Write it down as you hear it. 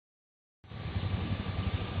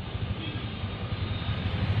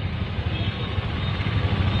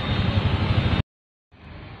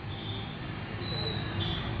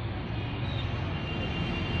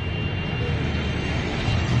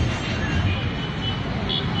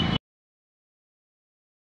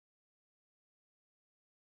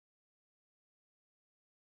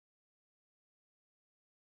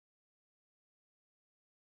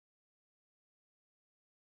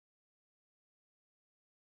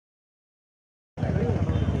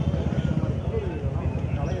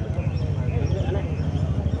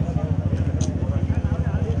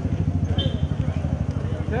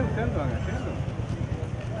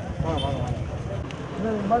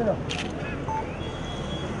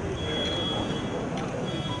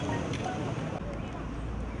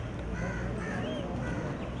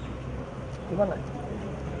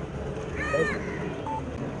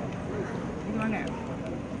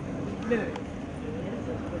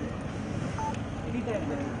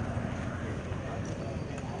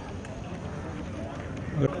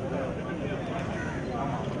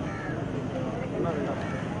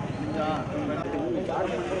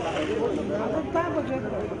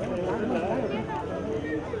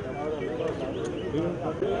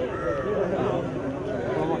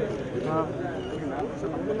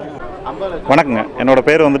வணக்கங்க. என்னோட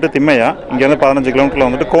பேர் வந்துட்டு திம்மையா. இங்கேருந்து 15 கிலோமீட்டரில்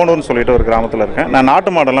வந்துட்டு கோனூர்னு சொல்லிட்டு ஒரு கிராமத்தில் இருக்கேன். நான் நாட்டு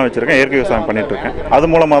மாடெல்லாம் வச்சுருக்கேன். இயற்கை விவசாயம் பண்ணிகிட்ருக்கேன். அது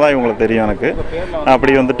மூலமாக தான் இவங்களுக்கு தெரியும் எனக்கு.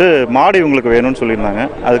 அப்படி வந்துட்டு மாடு இவங்களுக்கு வேணும்னு சொல்லியிருந்தாங்க.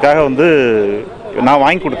 அதுக்காக வந்து நான்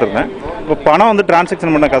வாங்கி கொடுத்துருந்தேன். இப்போ பணம் வந்து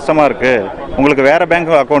டிரான்சாக்ஷன் பண்ண கஷ்டமாக இருக்குது, உங்களுக்கு வேறு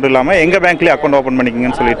பேங்க் அக்கௌண்ட் இல்லாமல் எங்கள் பேங்க்லேயே அக்கௌண்ட் ஓப்பன்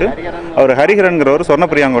பண்ணிக்கிங்கன்னு சொல்லிட்டு அவர் ஹரிஹரன்கிறவர்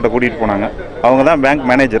சொர்ணப்பிரியாங்கிட்ட கூட்டிகிட்டு போனாங்க. அவங்க தான் பேங்க்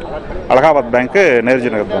மேனேஜர், அலகாபாத் பேங்க்கு,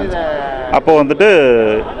 நேருஜி நகர் பிரான்ச். அப்போது வந்துட்டு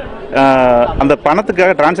அந்த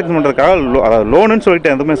பணத்துக்காக டிரான்சாக்ஷன் பண்ணுறதுக்காக அதாவது லோனுன்னு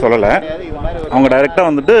சொல்லிட்டு எதுவுமே சொல்லலை. அவங்க டைரெக்டாக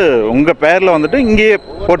வந்துட்டு உங்கள் பேரில் வந்துட்டு இங்கேயே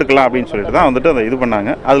போட்டுக்கலாம் அப்படின்னு சொல்லிட்டு தான் வந்துட்டு அதை இது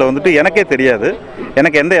பண்ணாங்க. அதில் வந்துட்டு எனக்கே தெரியாது,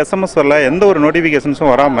 எனக்கு எந்த எஸ்எம்எஸ் வரல, எந்த ஒரு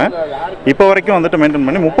நோட்டிஃபிகேஷன்ஸும் வராமல் இப்போ வரைக்கும் வந்துட்டு மெயின்டைன்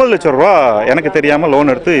பண்ணி 30 லட்ச ரூபா எனக்கு தெரியாமல்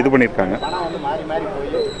லோன் எடுத்து இது பண்ணியிருக்காங்க.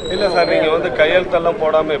 இல்லை சார், நீங்கள் வந்து கையெழுத்தெல்லாம்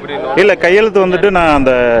போடாமல் எப்படி? இல்லை, கையெழுத்து வந்துட்டு நான்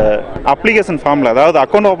அந்த அப்ளிகேஷன் ஃபார்மில், அதாவது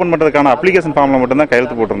அக்கௌண்ட் ஓப்பன் பண்ணுறதுக்கான அப்ளிகேஷன் ஃபார்மில் மட்டும்தான்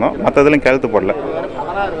கையெழுத்து போட்டிருந்தோம். மற்றதுலையும் கையெழுத்து போடல.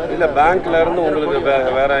 இல்லை, பேங்க்ல இருந்து உங்களுக்கு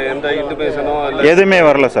வேற எந்த இன்டிமேஷனோ எதுவுமே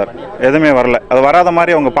வரல சார், எதுவுமே வரல. அது வராத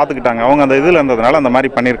மாதிரி அவங்க பார்த்துக்கிட்டாங்க. அவங்க அந்த இதில் இருந்ததுனால அந்த மாதிரி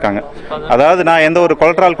பண்ணியிருக்காங்க. அதாவது நான் எந்த ஒரு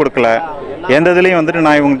கொலட்ரால் கொடுக்கல, எந்த இதுலேயும் வந்துட்டு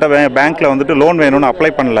நான் இவங்ககிட்ட பேங்க்கில் வந்துட்டு லோன் வேணும்னு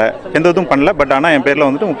அப்ளை பண்ணல, எந்த இதுவும் பண்ணல. பட் ஆனால் என் பேரில்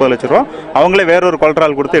வந்துட்டு 30 லட்ச ரூபா அவங்களே வேற ஒரு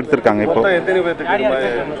கொலட்ரால் கொடுத்து எடுத்திருக்காங்க. இப்போ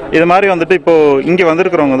இது மாதிரி வந்துட்டு இப்போ இங்கே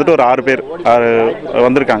வந்திருக்கிறவங்க வந்துட்டு ஒரு 6 பேர்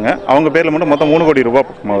வந்திருக்காங்க. அவங்க பேரில் மட்டும் மொத்தம் 3 கோடி ரூபா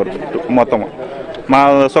மொத்தமாக.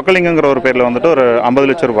 சொக்கலிங்கங்கிற ஒரு பேரில் வந்துட்டு ஒரு 50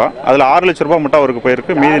 லட்ச ரூபா, அதில் 6 லட்ச ரூபா மட்டும் அவருக்கு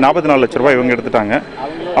போயிருக்கு. மீதி 44 லட்ச ரூபா இவங்க எடுத்துட்டாங்க.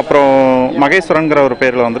 அப்புறம் மகேஸ்வரன்கிற ஒரு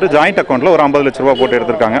பேரில் வந்துட்டு ஜாயிண்ட் அக்கௌண்ட்டில் ஒரு 50 லட்ச ரூபா போட்டு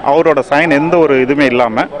எடுத்திருக்காங்க. அவரோட சைன் எந்த ஒரு இதுவுமே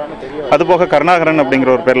இல்லாமல். அதுபோக கருணாகரன்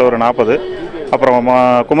அப்படிங்கிற ஒரு பேரில் ஒரு 40, அப்புறம்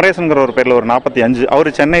குமரேசன்கிற ஒரு பேரில் ஒரு 45.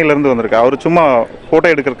 அவர் சென்னையிலேருந்து வந்திருக்காரு. அவர் சும்மா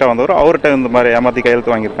ஃபோட்டோ எடுக்கிறதுக்காக வந்தவர். அவர்கிட்ட இந்த மாதிரி ஏமாற்றி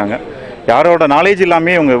கையெழுத்து வாங்கியிருக்காங்க. யாரோட நாலேஜ்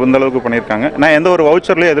இல்லாமல் இவங்க இந்த அளவுக்கு பண்ணியிருக்காங்க. நான் எந்த ஒரு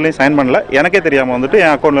வவுச்சர்லையும் எதுலையும் சைன் பண்ணல. எனக்கே தெரியாமல் வந்துட்டு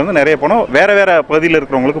என் அக்கௌண்ட்லேருந்து நிறைய பணம் வேறு வேறு பகுதியில்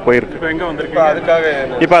இருக்கிறவங்களுக்கு போயிருக்கு.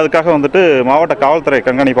 இப்போ அதுக்காக வந்துட்டு மாவட்ட காவல்துறை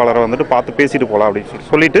கண்காணிப்பாளரை வந்துட்டு பார்த்து பேசிட்டு போகலாம் அப்படின்னு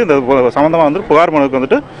சொல்லிட்டு இந்த சம்மந்தமாக வந்துட்டு புகார் மனுவுக்கு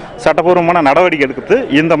வந்துட்டு சட்டப்பூர்வமான நடவடிக்கை எடுக்கிறது.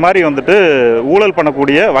 இந்த மாதிரி வந்துட்டு ஊழல்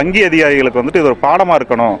பண்ணக்கூடிய வங்கி அதிகாரிகளுக்கு வந்துட்டு இது ஒரு பாடமாக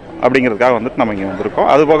இருக்கணும் அப்படிங்கிறதுக்காக வந்துட்டு நம்ம இங்கே வந்திருக்கோம்.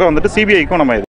 அதுபோக வந்துட்டு சிபிஐக்கும் நம்ம